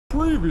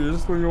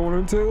previously on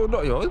Until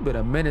Dawn. Yo, it's been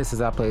a minute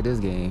since I played this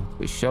game.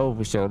 For sure,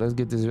 for sure. Let's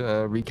get this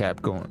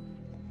recap going.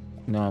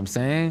 You know what I'm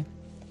saying?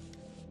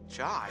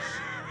 Josh.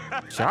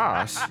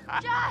 Josh?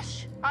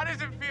 Josh! How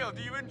does it feel?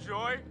 Do you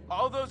enjoy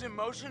all those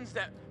emotions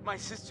that my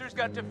sisters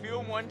got to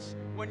feel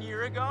 1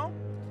 year ago?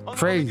 Oh,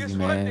 Crazy, guess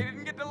man. What? They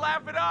didn't get to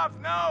laugh it off.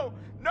 No.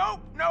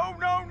 Nope. No.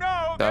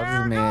 Thought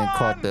this man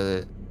caught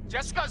the...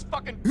 Jessica's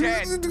fucking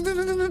dead.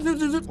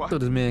 Thought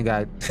this man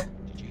got... Did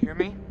you hear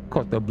me?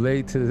 Caught the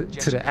blade to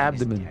the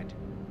abdomen.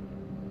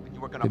 You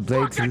were gonna The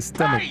blade to the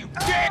stomach. you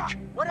dick!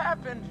 What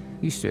happened?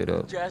 You straight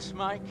up. Jess,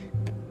 Mike?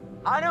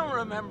 I don't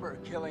remember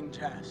killing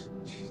Jess.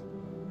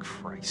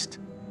 Christ.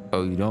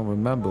 Oh, you don't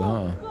remember,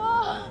 huh?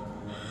 God.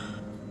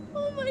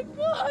 Oh my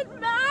God,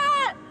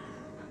 Matt!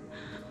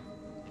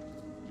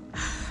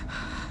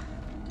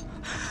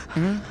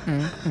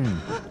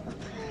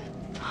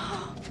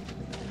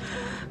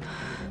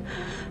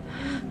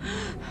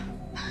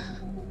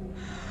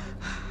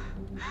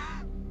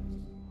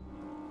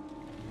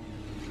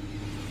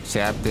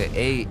 Chapter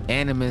 8,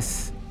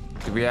 Animus.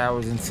 3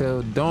 hours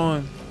until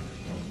dawn.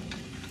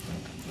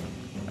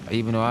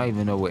 Even though I don't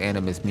even know what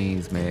Animus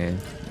means, man.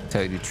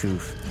 Tell you the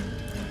truth.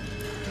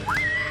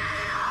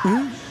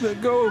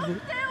 Let go of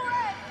it.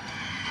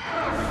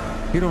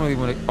 You don't really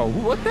want to. Oh,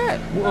 what that?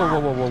 Whoa.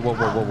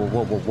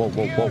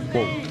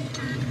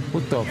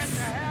 What the?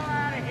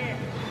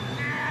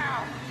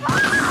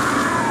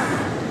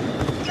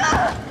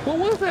 What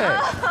was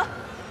that?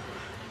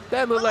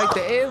 That looked like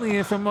the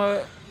alien from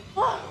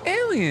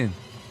Alien.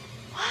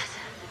 What?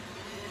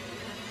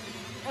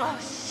 Oh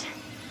shit.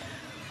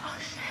 Oh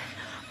shit.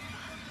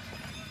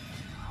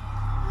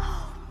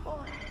 Oh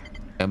boy.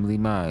 Emily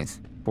Mines,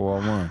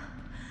 401.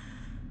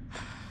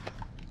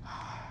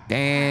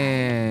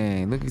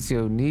 Dang, look at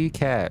your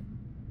kneecap.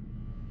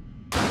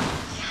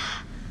 Oh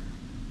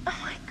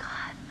my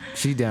God.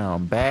 She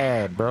down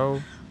bad, bro.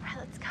 All right,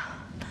 let's go.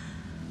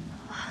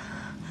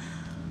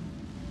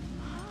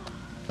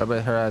 I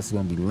bet her ass is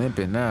gonna be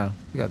limping now.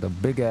 She got the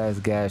big ass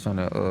gash on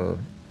her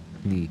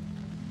knee.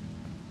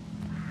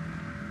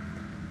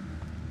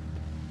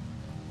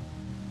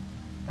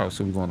 Oh,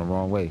 so we going the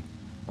wrong way.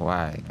 Oh, all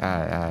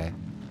right.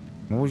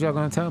 When was y'all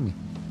gonna tell me?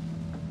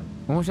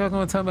 When was y'all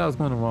gonna tell me I was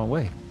going the wrong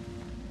way?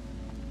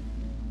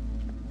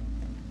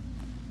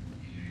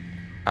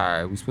 All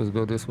right, we supposed to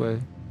go this way?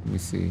 Let me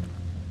see.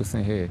 What's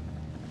in here?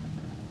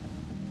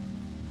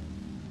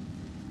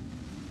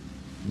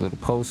 Little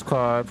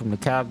postcard from the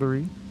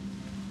cavalry.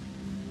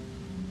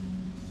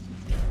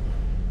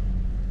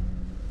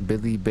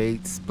 Billy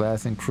Bates,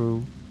 blasting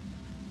crew.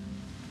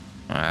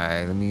 All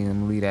right, let me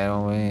leave that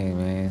over here,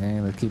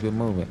 man. Let's keep it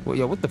moving. Well,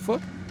 yo, what the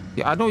fuck?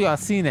 Yo, I know y'all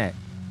seen that.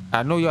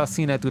 I know y'all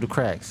seen that through the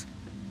cracks.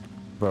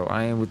 Bro,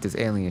 I ain't with this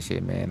alien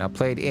shit, man. I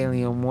played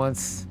Alien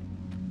once.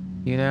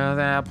 You know what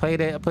I'm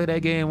saying? I played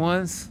that game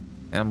once,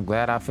 and I'm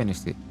glad I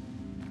finished it.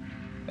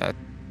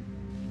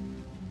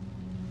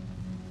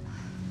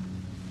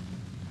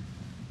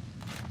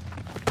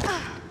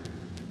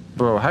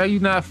 Bro, how do you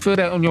not feel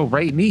that on your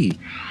right knee?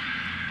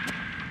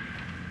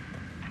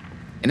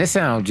 And it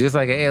sounds just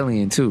like an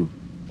alien, too.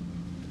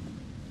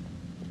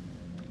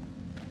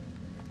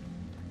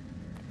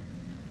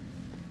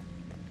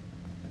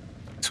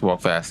 Let's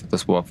walk faster.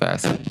 Let's walk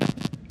faster.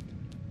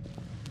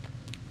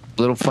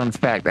 Little fun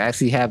fact, I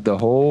actually have the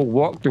whole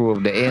walkthrough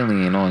of the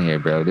alien on here,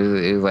 bro. This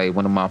is like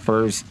one of my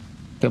first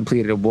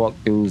completed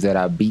walkthroughs that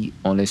I beat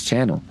on this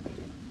channel.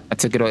 I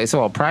took it all, it's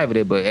all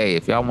private, but hey,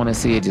 if y'all want to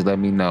see it, just let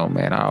me know,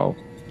 man. I'll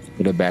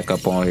put it back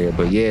up on here.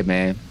 But yeah,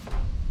 man.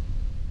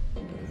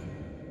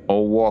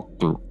 Whole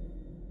walkthrough.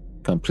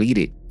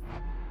 Completed.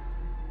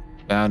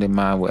 Found in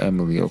mind with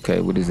Emily.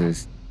 Okay, what is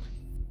this?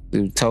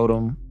 Little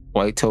totem,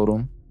 white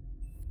totem.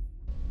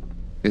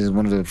 This is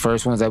one of the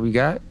first ones that we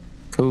got.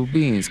 Cool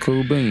beans,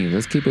 cool beans.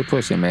 Let's keep it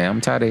pushing, man.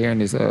 I'm tired of hearing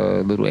this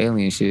little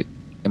alien shit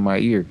in my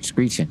ear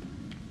screeching.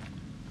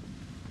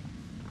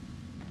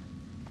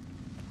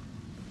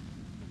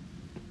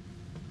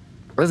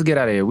 Let's get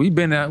out of here. We've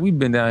been down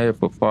here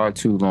for far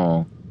too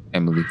long,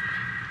 Emily.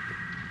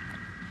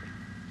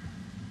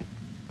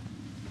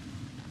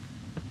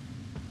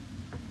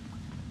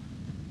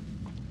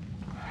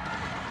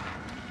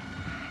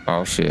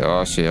 Oh shit,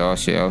 oh shit, oh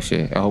shit, oh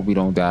shit. I hope we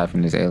don't die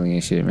from this alien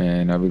shit,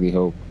 man. I really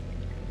hope.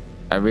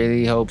 I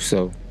really hope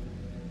so.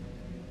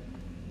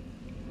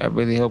 I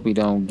really hope we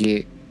don't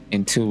get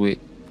into it.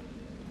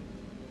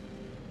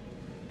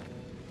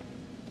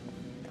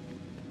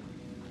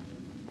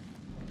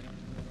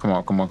 Come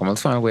on, come on, come on.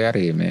 Let's find a way out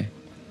of here, man.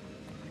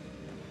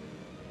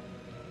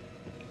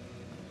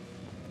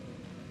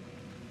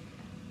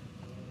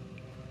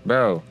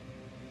 Bro.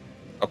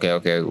 Okay,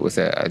 okay. What's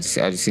that? I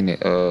just seen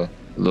it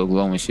little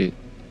glowing shit.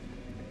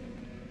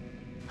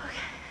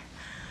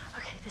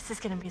 Okay, this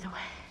is gonna be the way.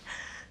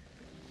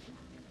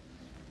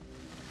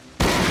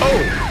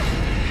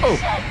 Oh!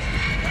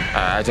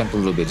 I jumped a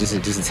little bit, just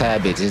a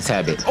tad bit, just a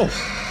tad bit. Oh!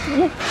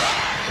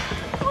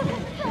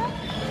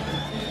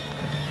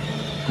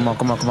 Come on,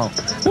 come on, come on.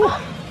 Woo.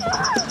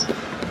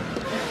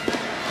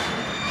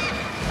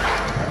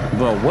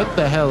 Bro, what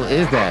the hell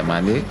is that,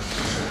 my nigga?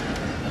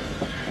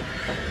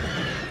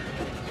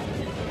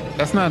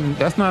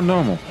 That's not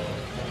normal.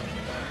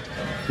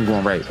 We're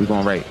going right. We're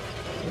going right.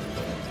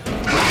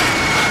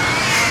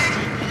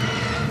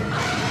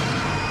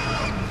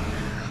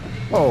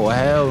 Oh,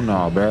 hell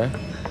no, bruh.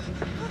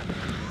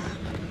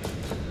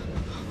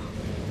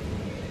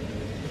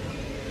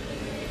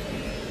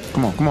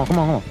 Come on, come on, come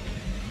on, come on.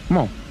 Come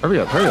on, hurry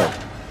up, hurry up.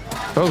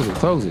 Close it,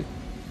 close it.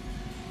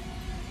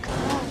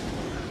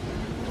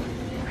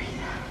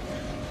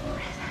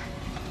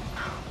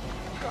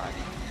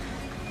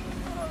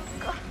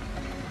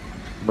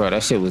 Bro,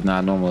 that shit was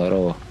not normal at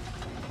all.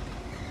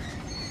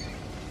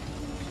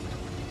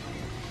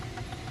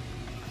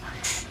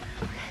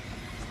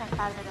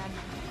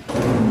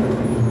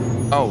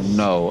 Oh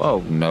no, oh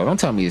no. Don't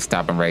tell me it's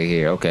stopping right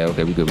here. Okay,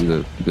 okay, we good, we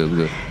good, we good, we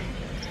good.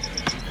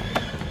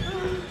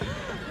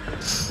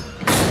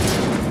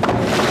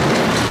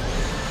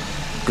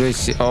 Good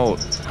shit. Oh,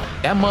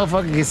 that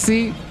motherfucker can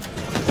see.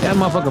 That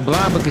motherfucker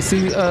blind but can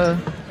see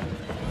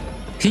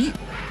heat.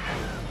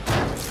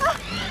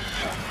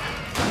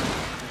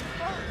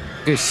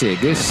 Good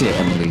shit,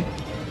 Emily.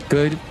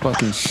 Good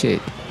fucking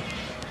shit.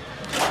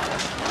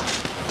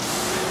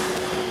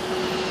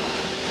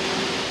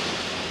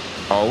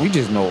 Oh, we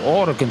just know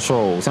all the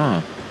controls,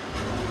 huh?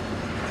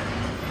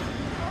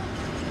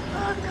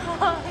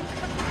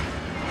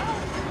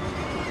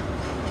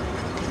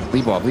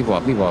 Leap off, leap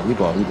off, leap off,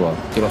 leap off, leap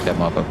off. Get off that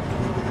motherfucker.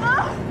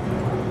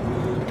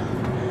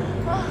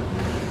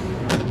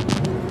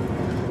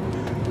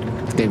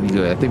 I think we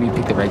good. I think we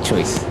picked the right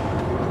choice.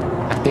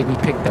 I think we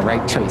picked the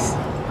right choice.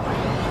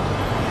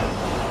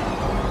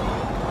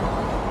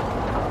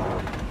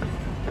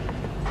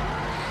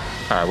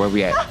 All right, where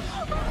we at?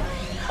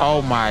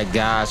 Oh my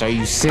gosh, are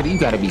you sitting? You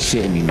gotta be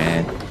shitting me,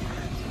 man.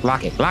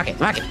 Lock it, lock it,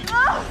 lock it.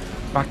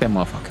 Lock that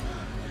motherfucker.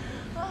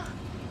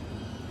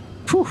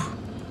 Whew.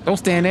 Don't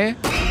stand there.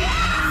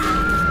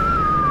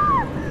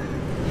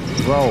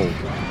 Bro,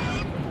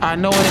 I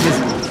know it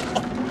is.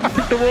 I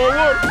picked the wrong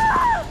one.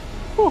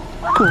 Come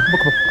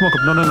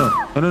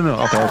on. No.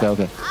 Okay.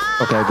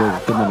 Okay,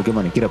 good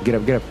money. Get up.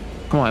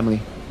 Come on, Emily.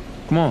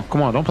 Come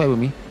on, don't play with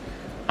me.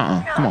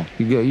 Come on,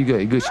 you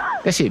good.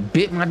 That shit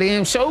bit my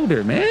damn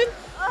shoulder, man.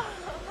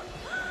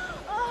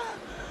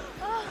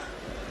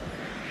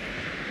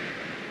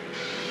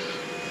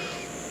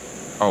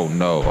 Oh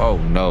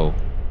no.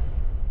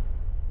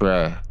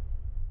 Bruh.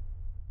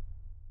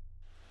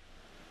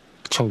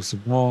 Chose the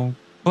wrong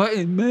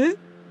button, man.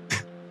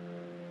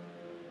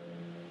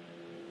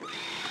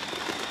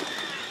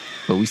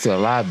 But we still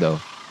alive, though.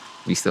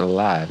 We still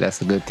alive.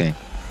 That's a good thing.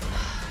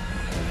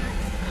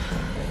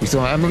 We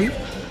still on Emily?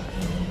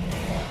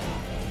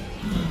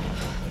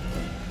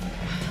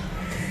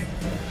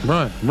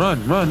 Run.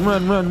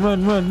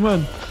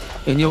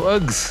 In your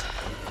Uggs.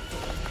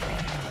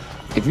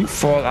 If you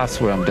fall, I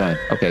swear I'm done.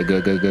 Okay,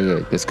 good.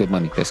 That's good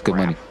money.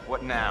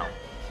 What now?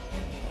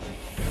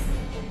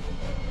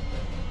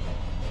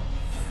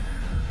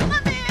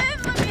 Let me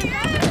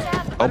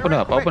in. Open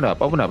up.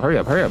 Hurry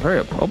up.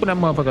 Open that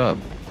motherfucker up.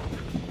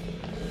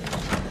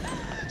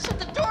 Shut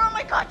the door. Oh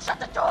my God, shut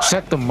the door.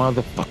 Shut the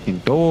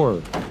motherfucking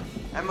door.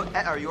 Emma,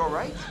 are you all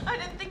right? I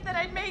didn't think that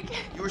I'd make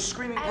it. You were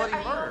screaming bloody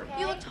murder.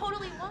 You look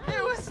totally fine.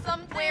 There was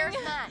something. Where's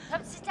Matt?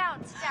 Come sit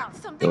down.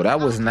 Something. Yo, that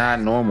was not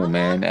normal,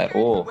 man, at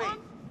all. Wait.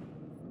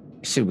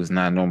 Shit was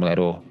not normal at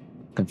all.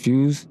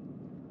 Confused?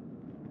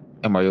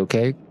 Am I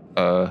okay?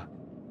 I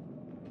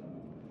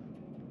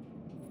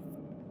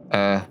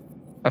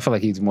feel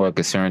like he's more a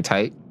concerned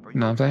type. You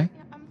know what I'm saying?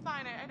 Yeah, I'm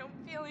fine. I don't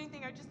feel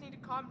anything. I just need to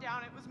calm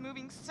down. It was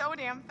moving so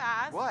damn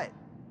fast. What?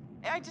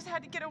 I just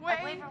had to get away.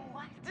 Away from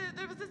what?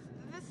 There was this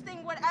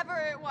thing, whatever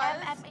it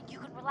was. Em, you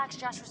can relax.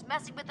 Josh was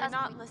messing with You're us.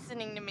 not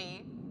listening to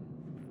me.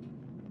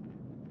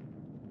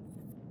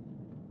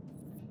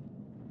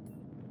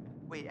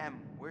 Wait, Em,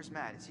 where's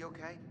Matt? Is he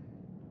okay?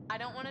 I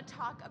don't want to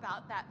talk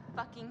about that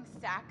fucking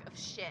sack of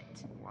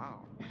shit. Wow.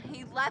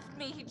 He left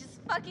me. He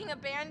just fucking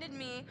abandoned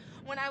me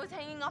when I was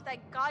hanging off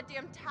that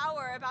goddamn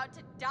tower about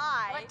to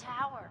die. What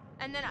tower?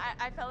 And then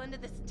I fell into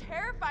this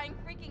terrifying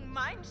freaking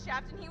mine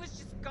shaft and he was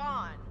just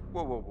gone.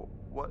 Whoa.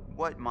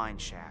 What mine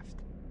shaft?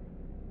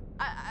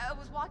 I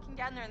was walking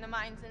down there in the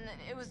mines and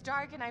it was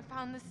dark and I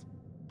found this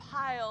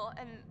pile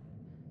and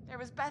there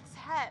was Beth's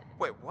head.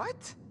 Wait,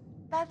 what?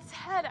 Beth's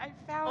head, I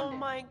found it.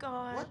 my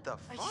God. What the Are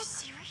fuck? you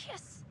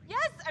serious?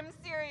 Yes, I'm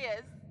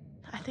serious.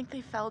 I think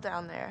they fell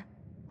down there.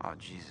 Oh,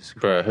 Jesus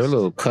Christ. Bruh, her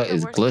little cut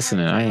is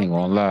glistening. I ain't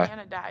gonna lie.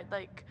 Anna died,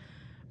 like,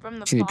 from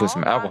the She need to put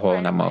some fall, alcohol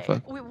in not that right away.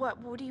 motherfucker. Wait,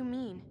 what do you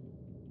mean?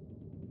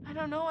 I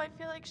don't know. I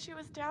feel like she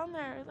was down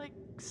there, like,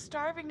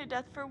 starving to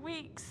death for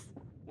weeks.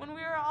 When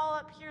we were all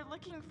up here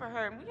looking for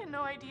her, and we had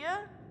no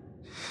idea.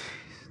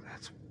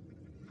 That's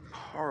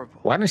horrible.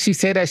 Why didn't she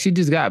say that she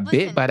just got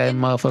bit by that in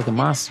motherfucking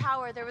monster? the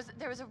tower, there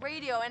was a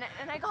radio, and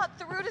I got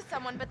through to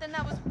someone, but then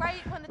that was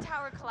right when the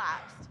tower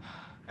collapsed.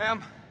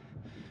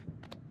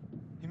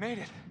 You made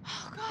it.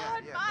 Oh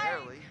God, Yeah, bye.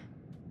 barely.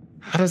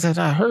 How does that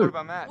not What hurt?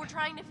 about Matt? We're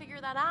trying to figure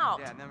that out.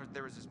 Yeah, and then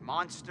there was this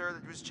monster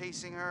that was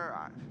chasing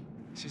her.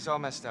 She's all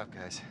messed up,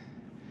 guys.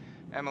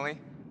 Emily?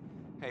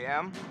 Hey,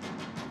 Em?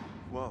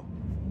 Whoa.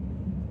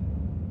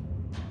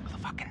 Where the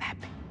fuck can that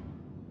be?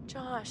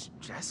 Josh.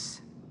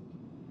 Jess?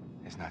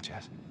 It's not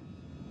Jess.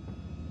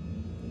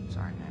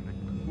 Sorry, man,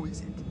 but who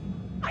is it?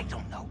 I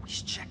don't know. We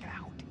should check it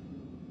out.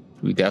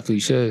 We definitely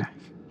should.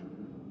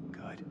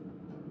 Good.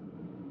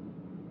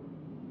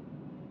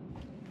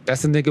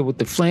 That's the nigga with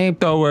the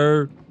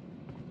flamethrower.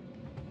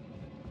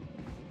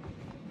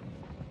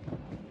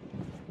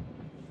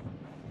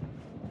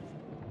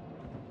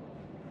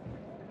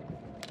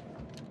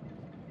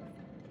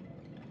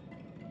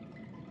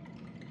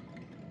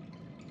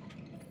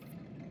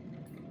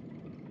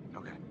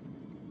 Okay.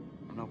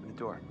 I'm gonna open the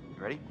door.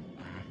 You ready?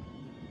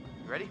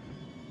 You ready?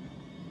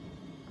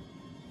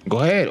 Go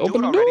ahead, Do open it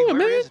the already. door,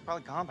 Whoever it man. is, it's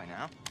probably gone by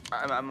now.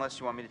 Unless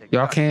you want me to take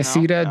Y'all the gun. can't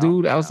see that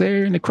dude out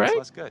there in the crack?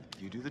 That's good.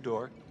 You do the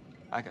door.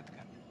 I got the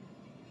gun.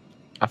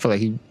 I feel like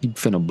he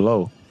finna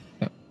blow.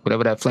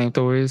 Whatever that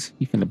flamethrower is,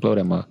 he finna blow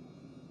that mug.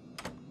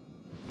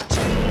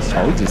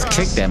 Oh, he just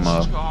kicked that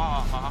mug.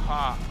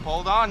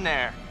 Hold on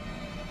there.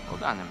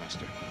 Hold on there,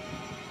 mister.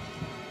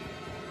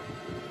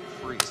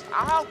 Freeze.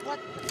 Ow, what?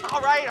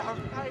 All right.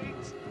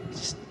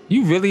 Just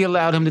You really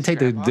allowed him to take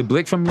the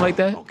blick from you like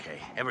that? Okay,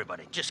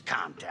 everybody, just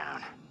calm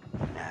down.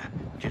 Now,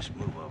 just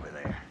move over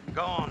there.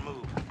 Go on,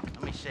 move.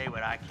 Let me say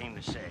what I came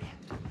to say.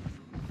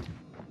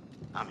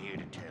 I'm here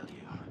to tell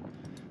you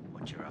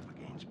what you're up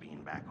against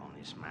being back on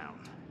this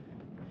mountain.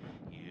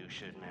 You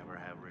should never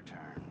have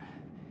returned.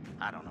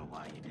 I don't know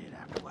why you did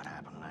after what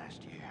happened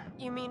last year.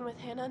 You mean with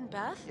Hannah and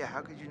Beth? Yeah,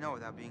 how could you know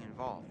without being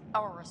involved?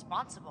 Or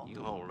responsible.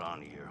 You hold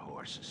on to your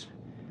horses.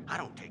 I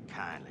don't take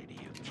kindly to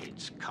you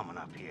kids coming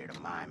up here to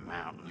my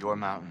mountain. your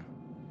mountain.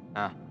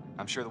 Huh?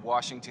 I'm sure the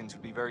Washingtons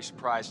would be very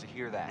surprised to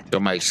hear that. Yo,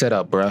 Mike, shut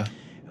up, bruh.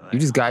 You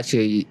just got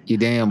your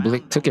damn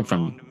blick took it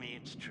from you. To me,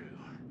 it's true.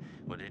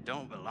 But it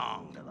don't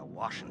belong to the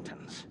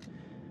Washingtons.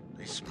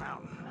 This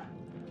mountain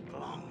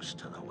belongs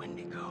to the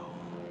Wendigo.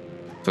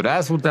 So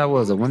that's what that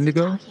was, a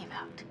Wendigo? Talking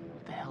about.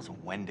 What the hell's a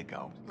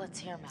Wendigo? Let's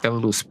hear him out. That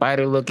little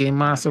spider-looking,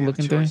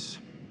 monster-looking thing?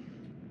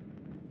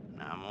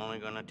 Now, I'm only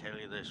gonna tell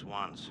you this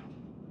once.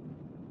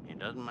 It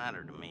doesn't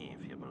matter to me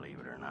if you believe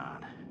it or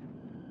not.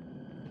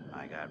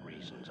 I got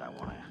reasons I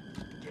wanna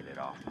get it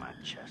off my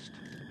chest.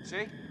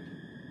 See?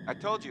 I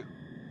told you.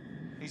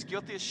 He's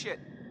guilty as shit.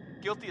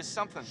 Guilty as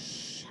something.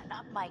 Shut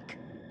up, Mike.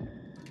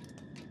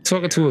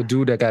 Talking to a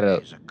dude that got a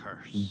It's a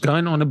curse.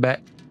 gun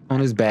on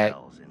his back,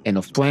 and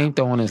a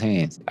flamethrower on his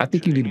hands. I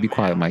think you need to be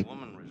quiet, Mike.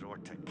 Woman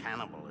resort to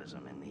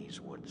cannibalism in these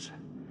woods.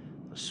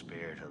 The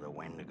spirit of the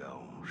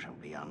Wendigo shall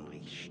be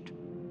unleashed.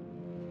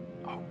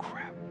 Oh,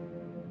 crap.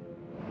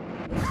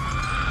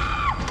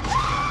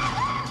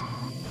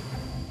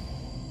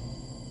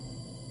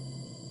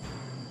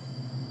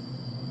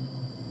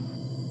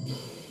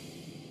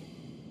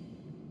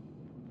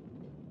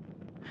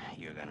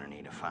 You're gonna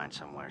need to find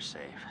somewhere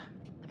safe.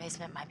 The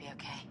basement might be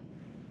okay.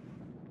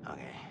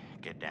 Okay,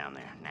 get down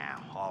there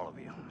now, all of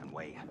you, and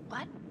wait.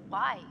 What?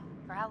 Why?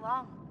 For how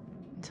long?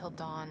 Until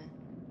dawn.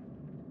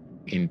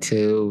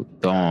 Until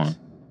dawn.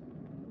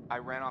 I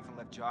ran off and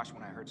left Josh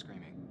when I heard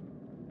screaming.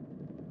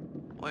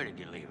 Where did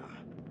you leave him?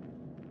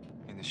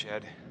 In the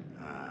shed.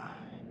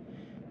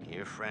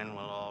 Your friend will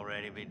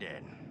already be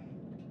dead.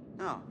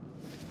 No.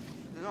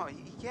 No,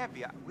 he can't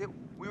be. We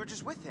were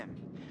just with him.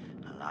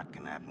 A lot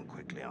can happen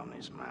quickly on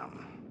this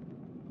mountain.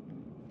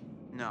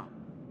 No.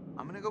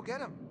 I'm gonna go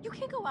get him. You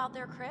can't go out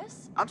there,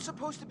 Chris. I'm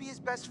supposed to be his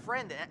best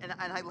friend, and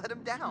I let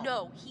him down.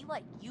 No, he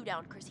let you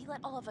down, Chris. He let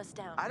all of us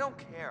down. I don't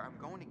care. I'm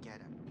going to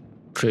get him.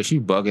 Chris,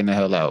 you bugging the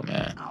hell out,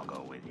 man. I'll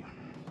go with you.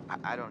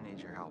 I don't need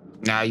your help.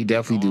 Nah, you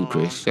definitely do,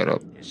 Chris. Shut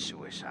up. It's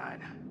suicide.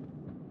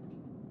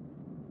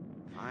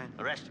 Fine.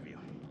 The rest of you,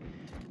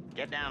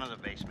 get down to the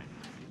basement.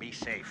 Be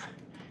safe.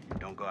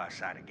 Don't go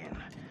outside again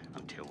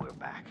until we're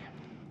back.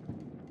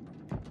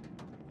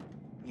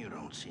 You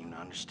don't seem to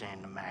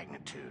understand the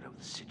magnitude of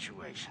the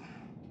situation.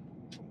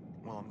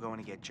 Well, I'm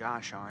going to get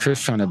Josh, aren't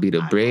Chris I? trying to be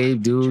the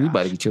brave dude. You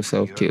about to get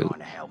yourself You're killed. going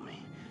to help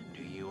me.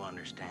 Do you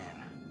understand?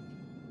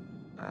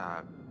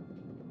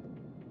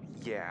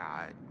 Yeah,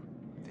 I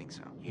think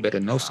so. You Better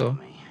need to know follow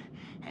so. me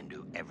and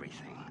do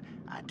everything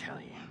I tell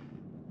you.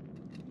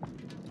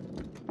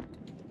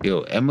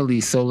 Yo,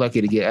 Emily's so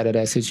lucky to get out of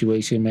that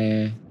situation,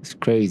 man. It's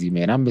crazy,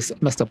 man. I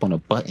messed up on a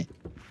button.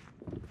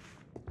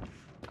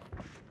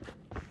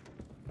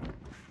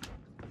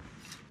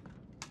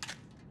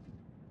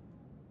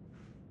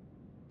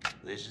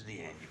 This is the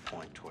end. You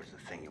point towards the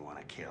thing you want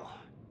to kill.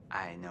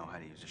 I know how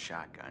to use a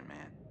shotgun,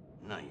 man.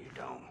 No, you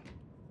don't.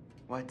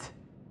 What?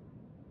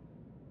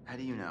 How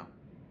do you know?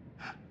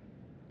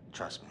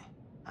 Trust me,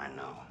 I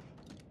know.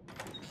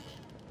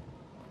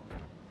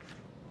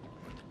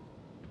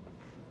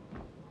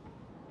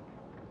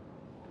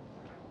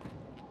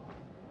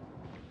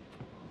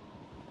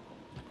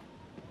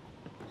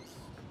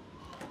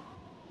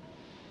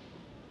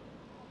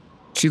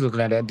 She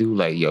looking at that dude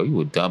like, yo, you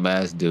a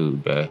dumbass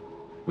dude, bruh.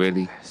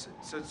 Really?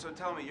 So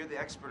tell me, you're the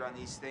expert on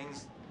these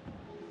things.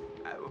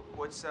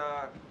 What's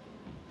a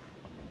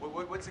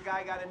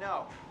guy got to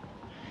know?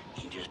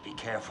 You just be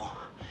careful.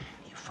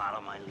 You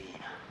follow my lead.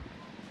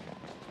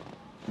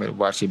 Better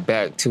watch your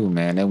back too,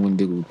 man. That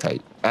Wendigo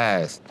type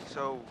ass.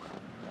 So,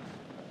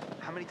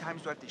 how many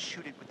times do I have to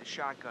shoot it with the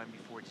shotgun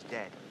before it's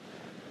dead?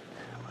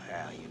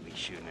 Well, you'll be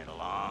shooting it a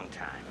long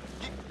time.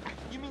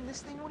 You mean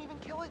this thing won't even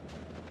kill it?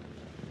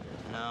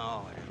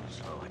 No, it'll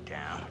slow it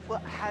down. Well,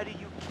 how do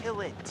you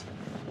kill it?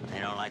 They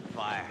don't like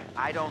fire.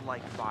 I don't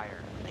like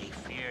fire. They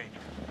fear it,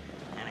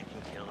 and it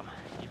can kill them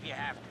if you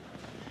have to.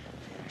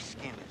 Their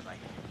skin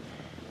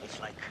is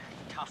like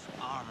tough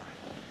armor,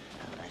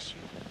 unless you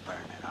burn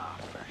it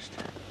off first.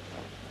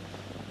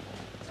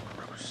 It's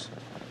gross.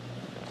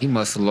 He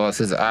must have lost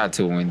his eye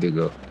to a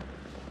Wendigo.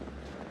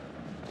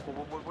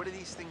 What are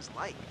these things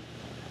like?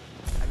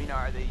 I mean,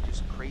 are they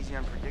just crazy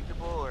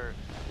unpredictable, or,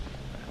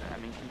 I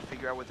mean, can you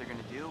figure out what they're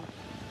gonna do?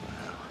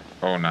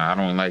 Oh, nah, I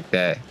don't like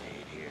that.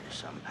 They adhere to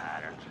some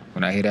patterns.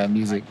 When I hear that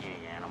music, Like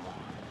any animal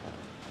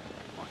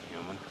or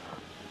human.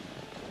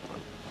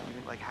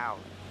 Even like how?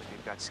 Like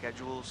they've got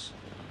schedules?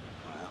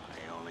 Well,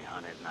 they only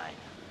hunt at night.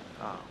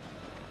 Oh.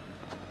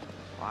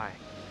 Why?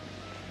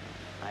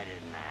 I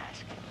didn't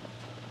ask.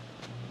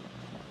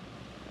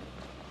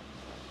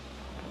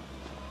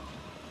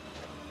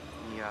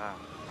 Any,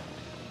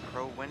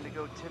 pro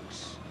Wendigo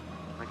tips?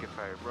 Like if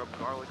I rub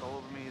garlic all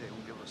over me, they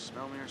won't be able to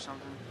smell me or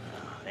something?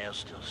 They'll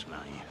still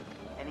smell you.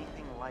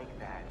 Anything like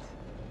that?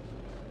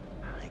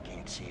 They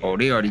can't see oh, it.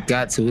 they already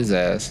got to his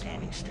ass.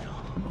 Standing still.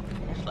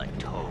 It's like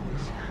toes.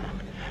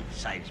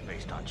 Sight is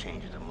based on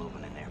changes of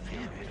movement in their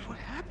field of vision. What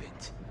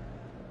happened?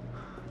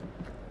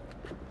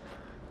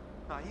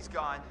 No, he's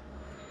gone.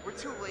 We're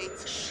too late.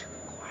 Shh,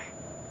 quiet.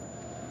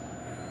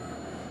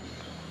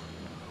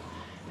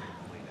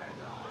 We gotta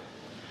go.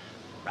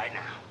 Right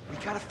now. We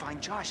gotta find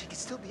Josh. He could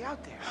still be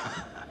out there.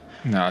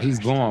 No, he's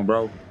gone,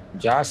 bro.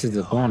 Josh is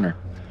the corner.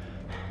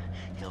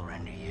 He'll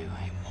render you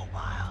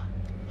immobile.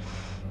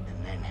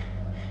 And then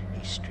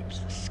he strips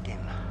the skin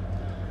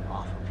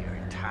off of your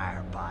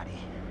entire body.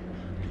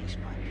 Piece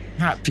by piece.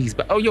 Not piece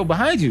by... Oh, yo,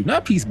 behind you.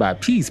 Not piece by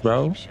piece,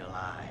 bro. Keeps you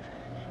alive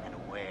and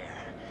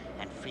aware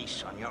and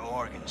feasts on your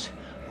organs,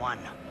 one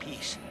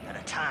piece at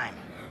a time.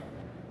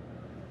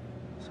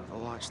 So the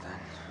lodge then.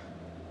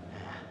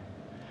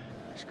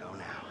 Let's go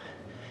now.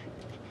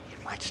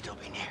 It might still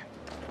be near.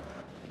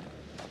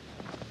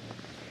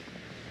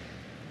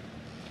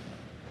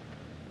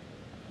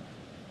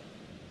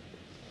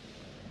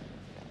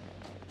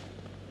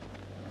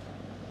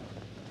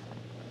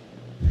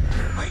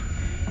 Wait.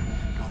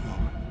 Don't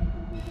move.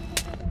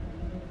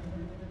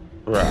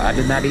 Bro, I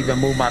did not even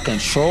move my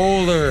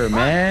controller,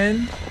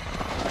 man.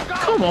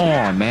 Come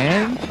on,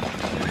 man.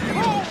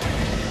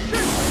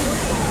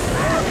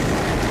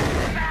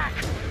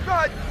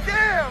 God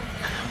damn!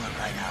 Look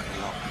right out in the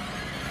open.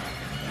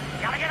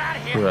 Gotta get out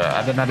of here. Bro,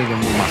 I did not even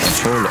move my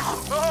controller. Oh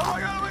my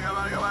god, oh my god, oh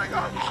my god, oh my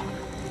god!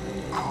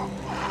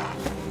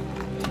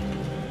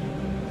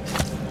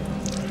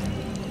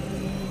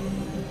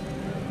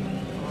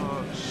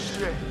 Oh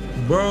shit.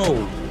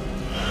 Bro.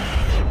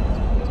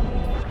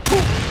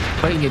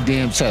 Put in your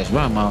damn chest.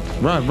 Run, mom.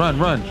 Run, run,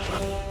 run.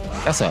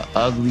 That's an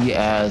ugly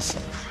ass.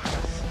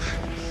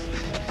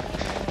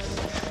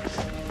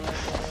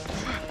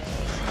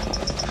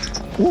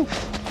 Woo.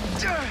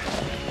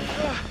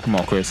 Come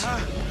on, Chris.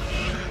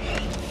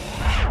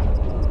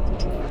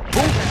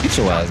 Get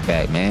your ass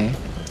back, man.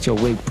 Get your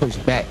wig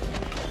pushed back.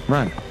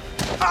 Run.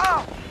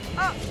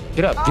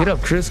 Get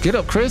up, Chris. Get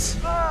up, Chris.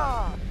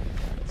 Oh,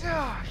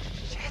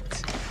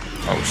 shit.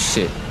 Oh,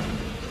 shit.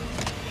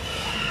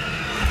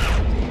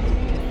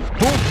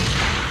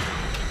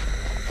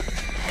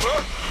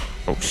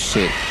 Oh,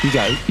 shit.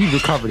 He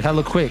recovered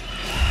hella quick.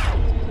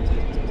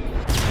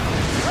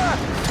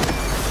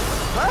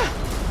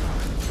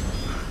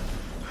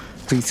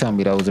 Please tell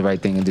me that was the right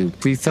thing to do.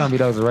 Please tell me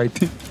that was the right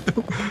thing to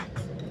do.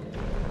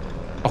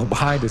 Oh,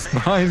 behind us,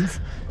 behind us.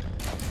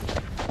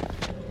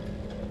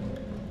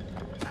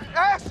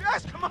 Ash,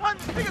 come on!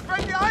 This thing is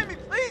right behind me,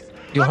 please!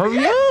 Yo, Let me hurry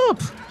in.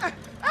 up.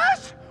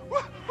 Ash!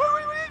 What are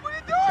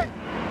you doing?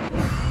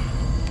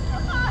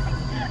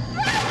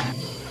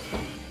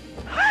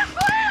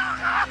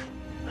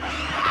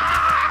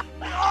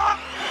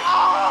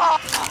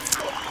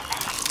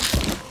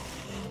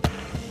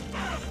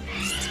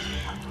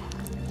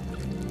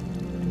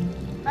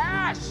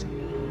 Ash!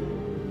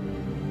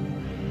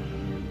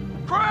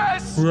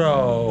 Chris!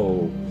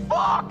 Bro.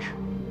 Fuck!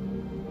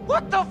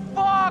 What the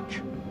fuck?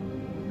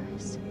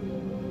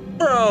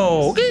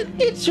 Bro,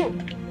 get your...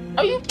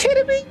 Are you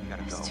kidding me? We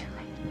gotta go.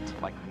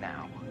 Like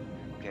now,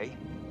 okay?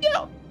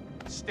 Yo.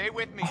 Stay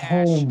with me,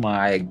 Ash. Oh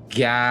my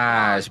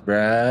gosh,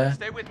 bruh.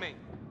 Stay with me.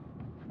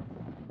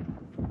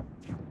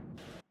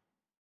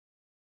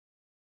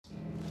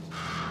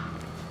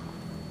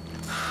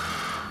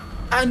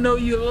 I know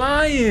you're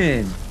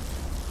lying.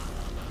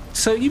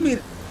 So you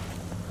mean...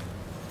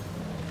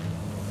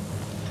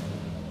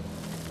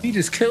 You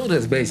just killed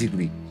us,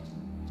 basically.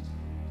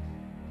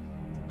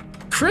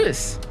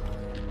 Chris.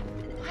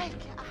 My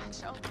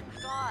gosh, oh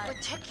my god.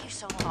 What took you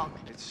so long?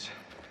 It's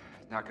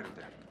not good up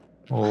there.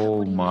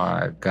 Oh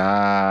my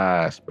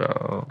gosh,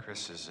 bro.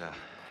 Chris is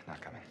not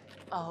coming.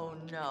 Oh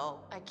no,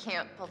 I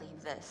can't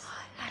believe this.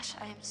 Ash,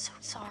 I am so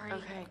sorry.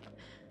 Okay.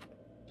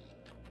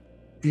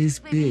 This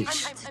Baby,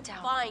 bitch. I'm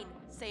Fine,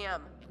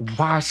 Sam.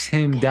 Watch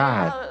him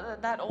die.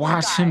 That old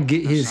Watch guy. him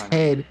get his Simon,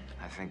 head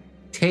I think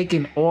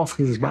taken off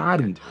his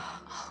body.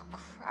 Oh,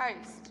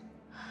 Christ.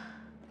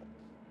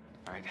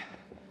 all right.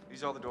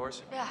 These all the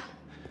doors? Yeah.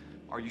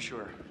 Are you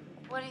sure?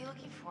 What are you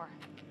looking for?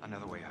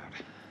 Another way out.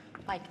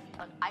 Mike,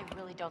 I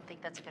really don't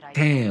think that's a good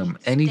idea. Damn,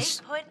 and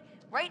Stay put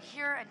right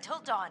here until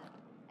dawn.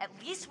 At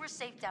least we're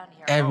safe down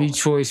here. every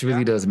choice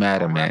really does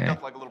matter, All wrapped man.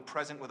 up like a little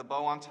present with a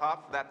bow on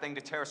top for that thing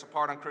to tear us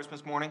apart on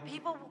Christmas morning?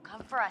 People will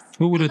come for us.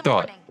 Who would've in the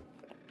thought? morning.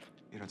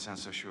 You don't sound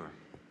so sure.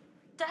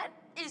 That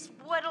is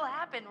what'll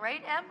happen,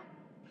 right, Em?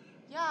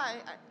 Yeah,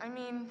 I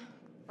mean,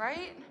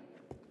 right?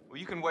 Well,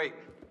 you can wait.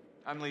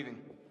 I'm leaving.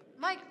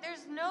 Mike,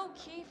 there's no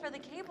key for the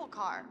cable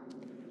car.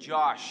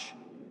 Josh,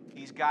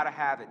 he's got to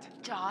have it.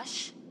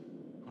 Josh?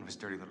 One of his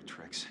dirty little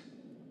tricks.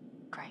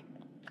 Great.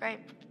 Great.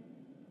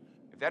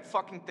 If that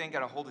fucking thing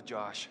got a hold of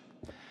Josh,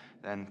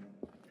 then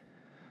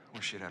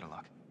we're shit out of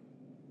luck.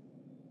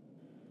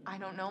 I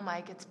don't know,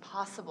 Mike. It's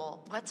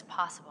possible. What's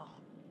possible?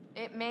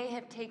 It may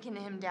have taken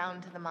him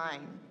down to the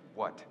mine.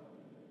 What?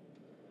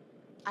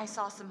 I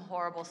saw some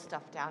horrible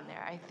stuff down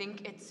there. I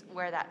think it's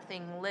where that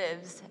thing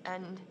lives,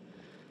 and...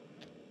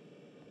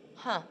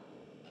 Huh.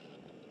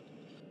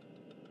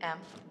 Em?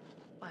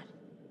 What?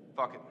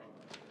 Fuck it.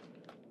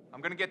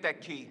 I'm gonna get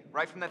that key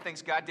right from that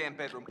thing's goddamn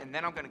bedroom, and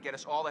then I'm gonna get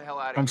us all the hell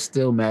out of I'm here.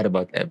 still mad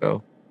about that,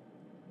 bro.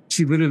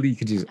 She literally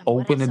could just And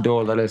what open the is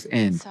door, all let us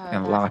in, It's,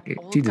 and that lock it.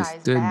 old She just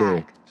guy's stood there.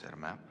 bag. Is that a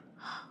map?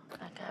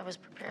 That guy was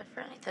prepared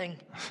for anything.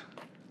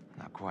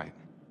 Not quite.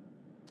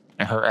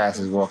 And her ass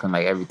is walking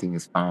like everything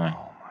is fine.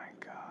 Oh my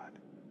god.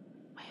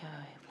 Wait.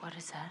 What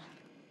is that?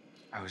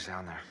 I was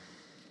down there.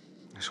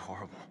 It was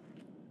horrible.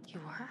 You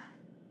were?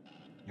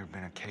 There'd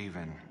been a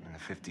cave-in in the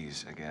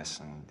 50s, I guess,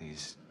 and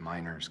these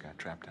miners got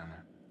trapped down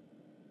there.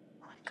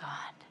 Oh my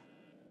God.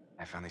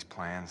 I found these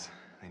plans.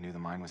 They knew the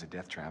mine was a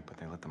death trap, but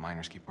they let the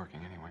miners keep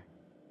working anyway.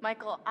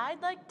 Michael, I'd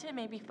like to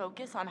maybe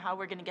focus on how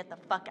we're gonna get the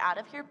fuck out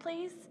of here,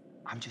 please.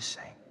 I'm just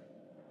saying,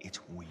 it's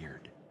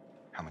weird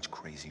how much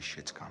crazy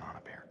shit's gone on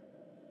up here.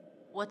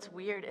 What's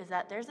weird is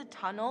that there's a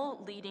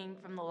tunnel leading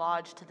from the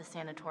lodge to the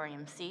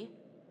sanatorium, see?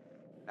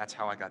 That's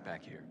how I got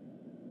back here.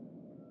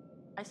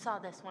 I saw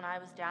this when I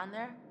was down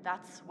there.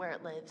 That's where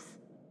it lives.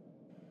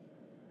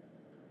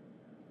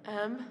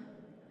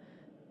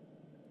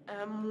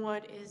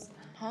 What is...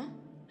 Huh?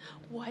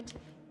 What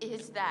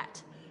is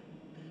that?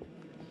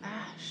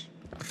 Ash.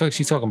 What the fuck is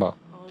she talking about?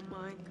 Oh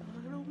my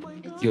god, oh my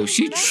god. Yo,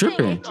 she Nothing,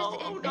 tripping. It just,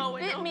 it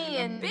bit me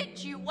and...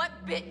 Bit you? What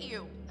bit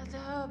you?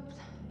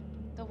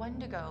 The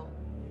Wendigo.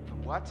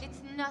 What? It's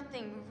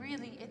nothing,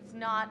 really. It's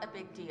not a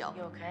big deal.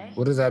 You okay?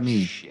 What does that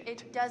mean? Shit.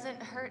 It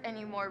doesn't hurt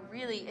anymore,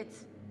 really.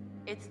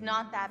 It's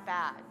not that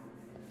bad.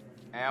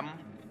 Em,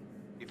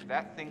 if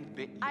that thing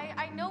bit you,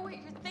 I know what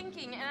you're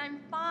thinking, and I'm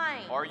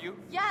fine. are you?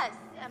 Yes.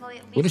 Emily,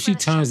 at least What if she let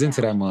us turns check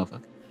into out. that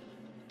motherfucker?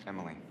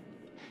 Emily,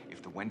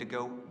 if the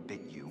Wendigo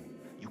bit you,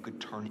 you could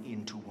turn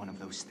into one of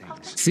those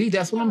things. See,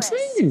 that's what I'm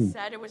saying.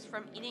 Said it was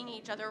from eating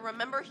each other.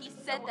 Remember, he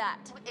said that.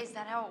 Is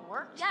that how it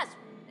works? Yes,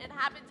 it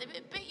happens. If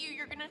it bit you,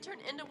 you're gonna turn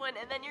into one,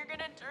 and then you're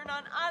gonna turn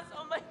on us.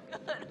 Oh my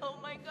god, oh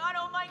my god,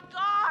 oh my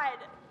god!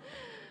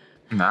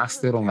 Nah, I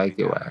still don't like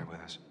Be your down ass. here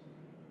with us.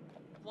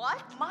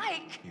 What?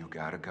 Mike! You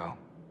gotta go.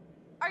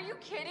 Are you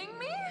kidding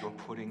me? You're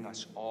putting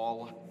us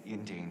all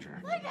in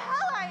danger. Like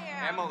hell I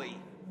am. Emily,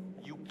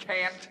 you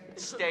can't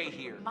stay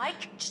here.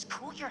 Mike, just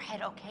cool your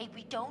head, okay?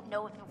 We don't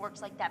know if it works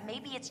like that.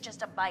 Maybe it's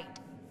just a bite.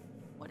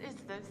 What is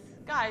this?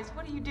 Guys,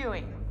 what are you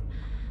doing?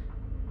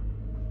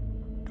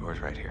 Door's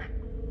right here.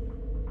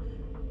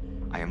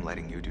 I am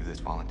letting you do this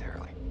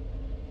voluntarily.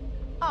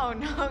 Oh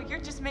no, you're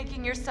just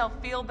making yourself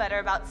feel better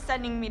about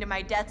sending me to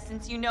my death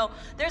since you know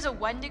there's a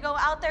Wendigo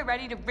out there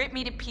ready to rip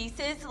me to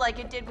pieces like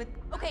it did with...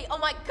 Okay, oh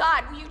my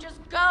god, will you just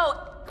go?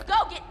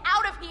 Go, get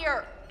out of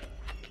here!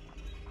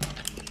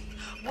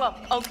 Whoa,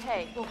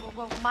 okay.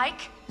 Whoa,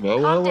 Mike? Whoa,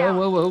 calm down.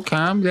 whoa,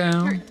 calm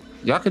down.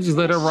 Y'all could just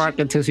let her rock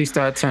until she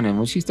start turning.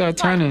 When she start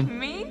turning,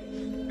 Me?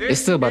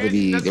 it's still about to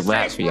be This the is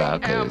raps safe for y'all,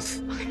 room, Em.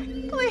 cause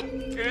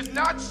Please. It is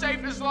not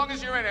safe as long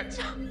as you're in it.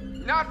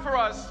 Not for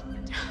us.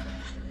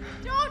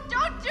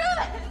 Don't do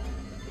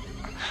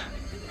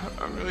this!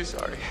 I'm really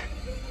sorry.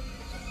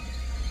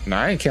 no,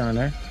 I ain't killing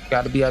her.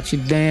 Gotta be out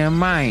your damn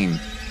mind.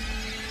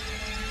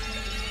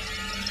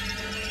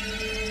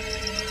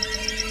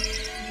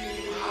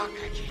 Fuck,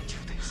 I can't do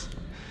this.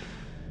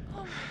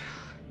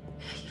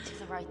 You did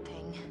the right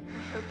thing.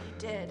 Hope you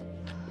did.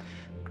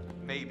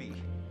 Maybe.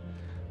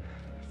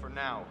 For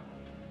now.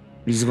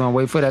 We just gonna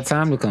wait for that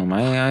time to come.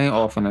 I ain't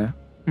offing her.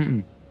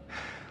 Mm-mm.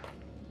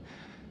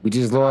 We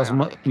just lost.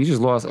 What you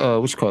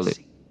call it?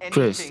 See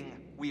Chris. anything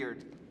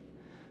weird.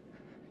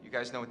 You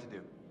guys know what to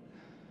do.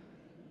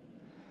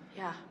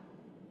 Yeah.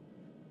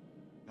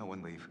 No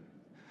one leave.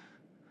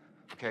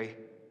 Okay?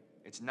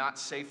 It's not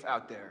safe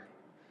out there.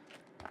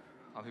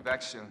 I'll be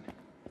back soon.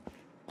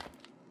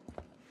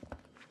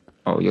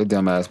 Oh, your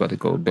dumb ass about to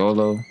go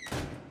dolo.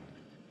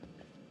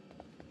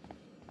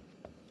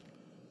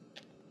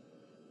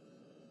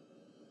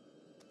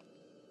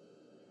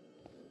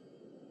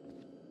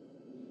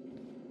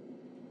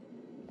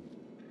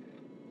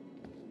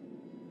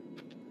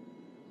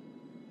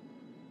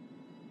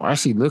 Why is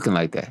she looking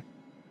like that?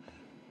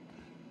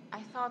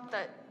 I thought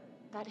that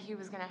he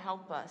was gonna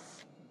help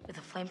us. With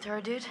a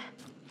flamethrower, dude?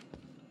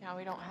 Now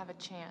we don't have a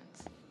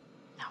chance.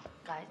 No,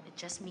 guys, it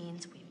just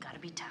means we've got to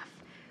be tough.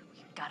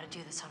 We've got to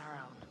do this on our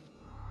own.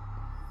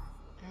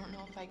 I don't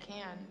know if I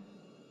can.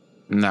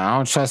 Nah, I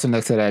don't trust him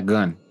next to that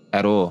gun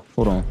at all.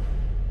 Hold on.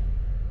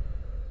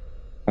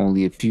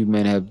 Only a few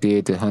men have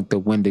dared to hunt the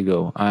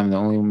Wendigo. I'm the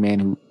only man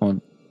who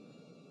on.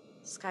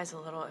 This guy's a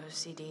little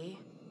OCD.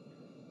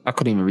 I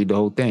couldn't even read the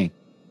whole thing.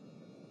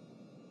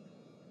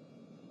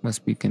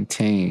 Must be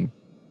contained.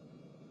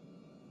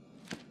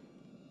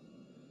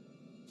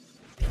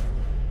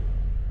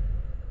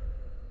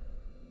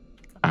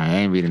 I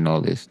ain't reading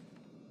all this.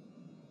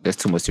 That's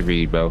too much to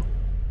read, bro.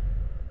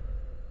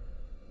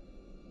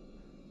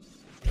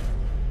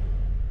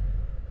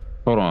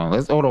 Hold on.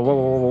 Let's hold on. Whoa,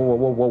 whoa,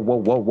 whoa, whoa, whoa,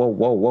 whoa, whoa,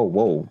 whoa, whoa,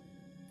 whoa.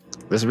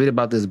 Let's read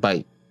about this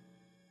bite.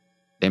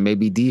 There may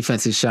be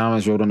defenses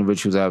shamans wrote on the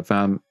rituals. I have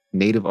found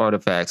native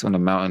artifacts on the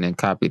mountain and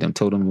copied them.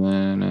 Told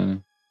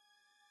them.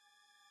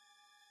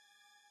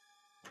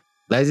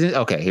 Legend.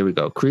 Okay, here we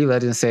go. Cree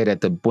legends say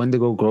that the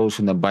Wendigo grows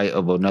from the bite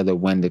of another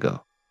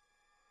Wendigo.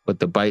 But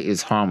the bite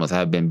is harmless. I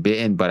have been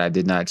bitten, but I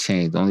did not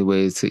change. The only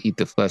way is to eat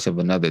the flesh of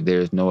another.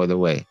 There is no other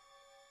way.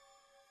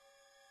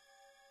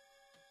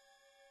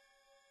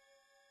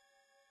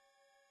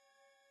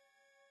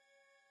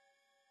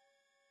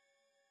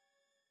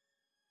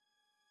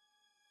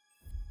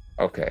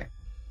 Okay.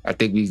 I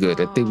think we good.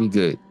 I think we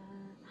good.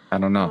 I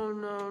don't know. Oh,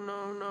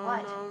 no.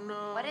 What?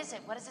 What is it?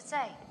 What does it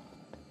say?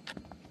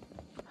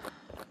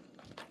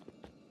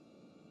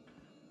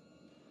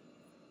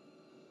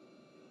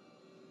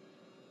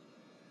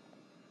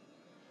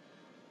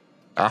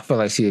 I feel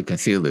like she a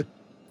concealer. You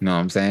know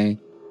what I'm saying?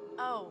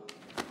 Oh,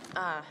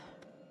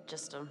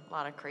 just a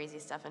lot of crazy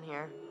stuff in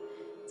here.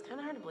 It's kind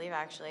of hard to believe,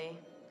 actually.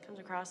 Comes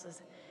across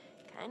as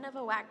kind of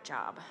a whack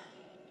job.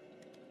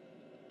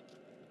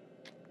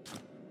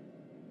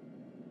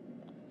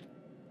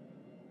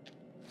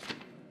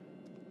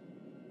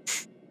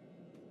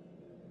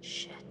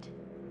 Shit.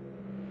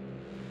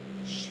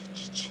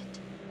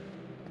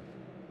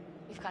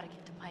 We've got to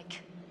get to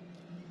Mike.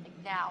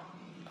 Like now.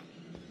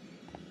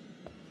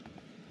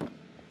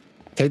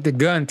 Take the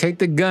gun. Take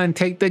the gun.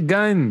 Take the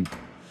gun.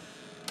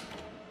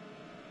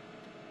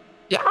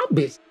 Yeah,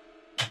 bitch.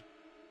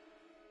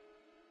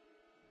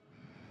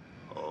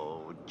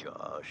 Oh,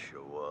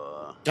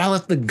 Joshua. Y'all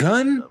left the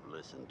gun? Have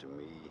listened to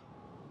me.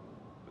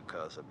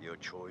 Because of your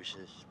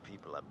choices,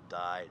 people have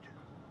died.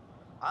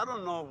 I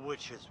don't know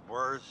which is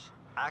worse,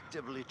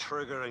 actively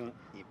triggering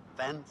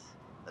events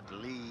that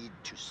lead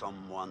to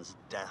someone's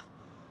death,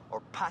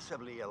 or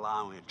passively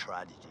allowing a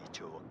tragedy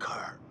to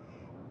occur.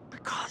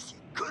 Because you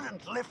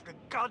couldn't lift a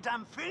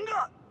goddamn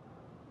finger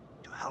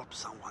to help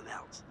someone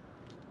else.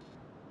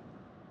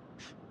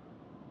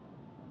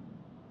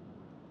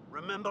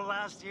 Remember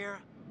last year?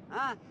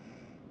 Huh?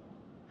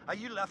 How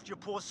you left your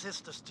poor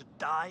sisters to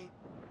die?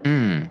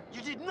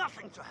 You did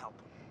nothing to help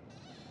them.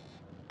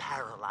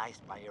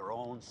 Paralyzed by your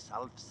own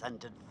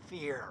self-centered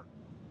fear,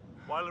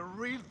 while a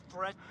real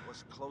threat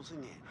was closing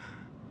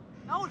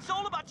in. Now it's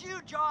all about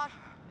you, Josh.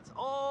 It's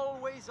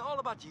always all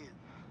about you.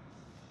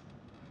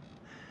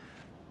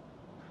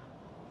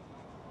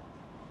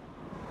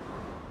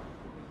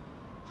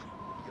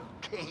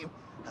 Your game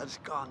has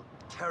gone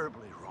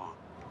terribly wrong.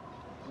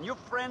 And your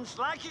friends,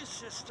 like your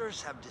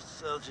sisters, have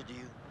deserted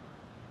you.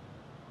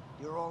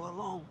 You're all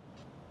alone.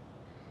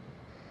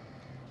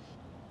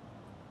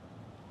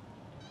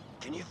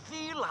 Can you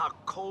feel how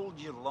cold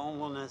your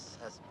loneliness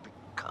has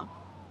become?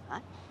 Huh?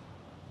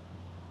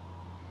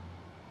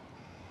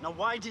 Now,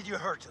 why did you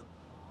hurt him?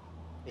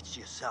 It's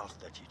yourself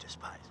that you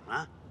despise,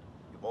 huh?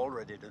 You've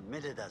already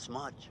admitted as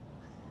much.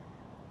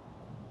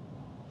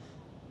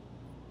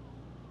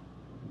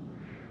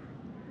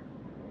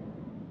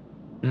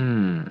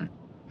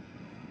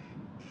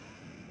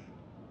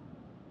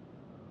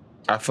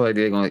 I feel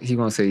like he's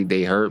gonna say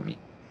they hurt me.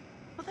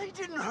 But they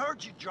didn't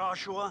hurt you,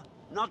 Joshua.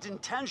 Not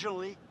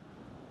intentionally.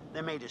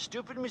 They made a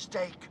stupid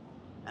mistake,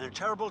 and a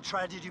terrible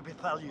tragedy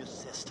befell your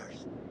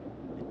sisters.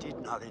 They did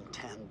not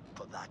intend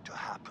for that to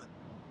happen.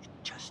 It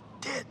just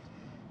did.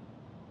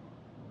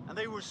 And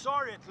they were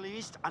sorry, at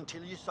least,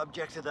 until you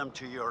subjected them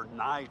to your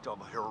night of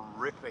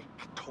horrific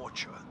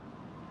torture.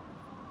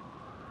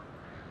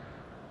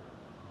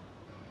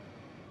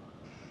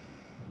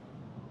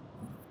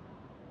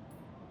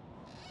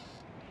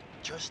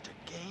 Just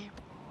a game?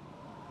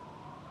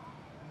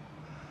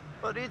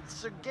 But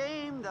it's a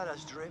game that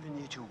has driven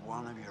you to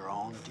one of your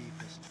own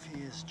deepest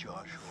fears,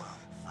 Joshua.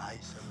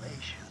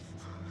 Isolation.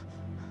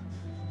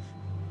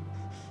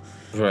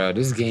 Bro,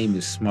 this game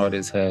is smart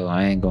as hell.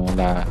 I ain't gonna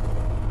lie.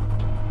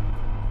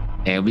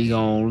 And we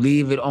gonna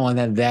leave it on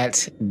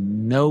that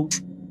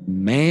note,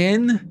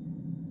 man.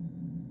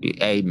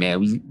 Hey,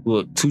 man,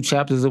 we're 2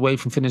 chapters away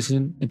from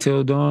finishing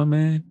Until Dawn,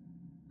 man.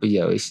 But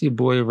yo, it's your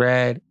boy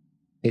Rad.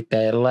 Hit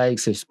that like,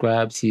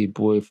 subscribe to your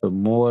boy for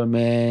more,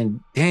 man.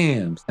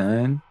 Damn,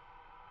 son.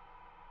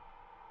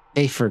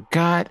 They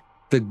forgot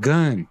the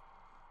gun.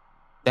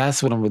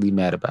 That's what I'm really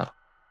mad about.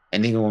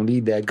 And they gonna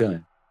need that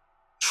gun.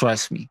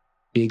 Trust me.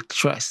 Big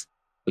trust.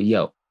 But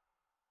yo,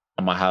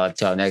 I'm gonna holler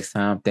at y'all next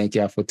time. Thank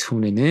y'all for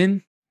tuning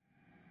in.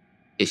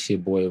 It's your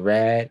boy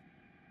Rad.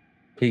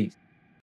 Peace.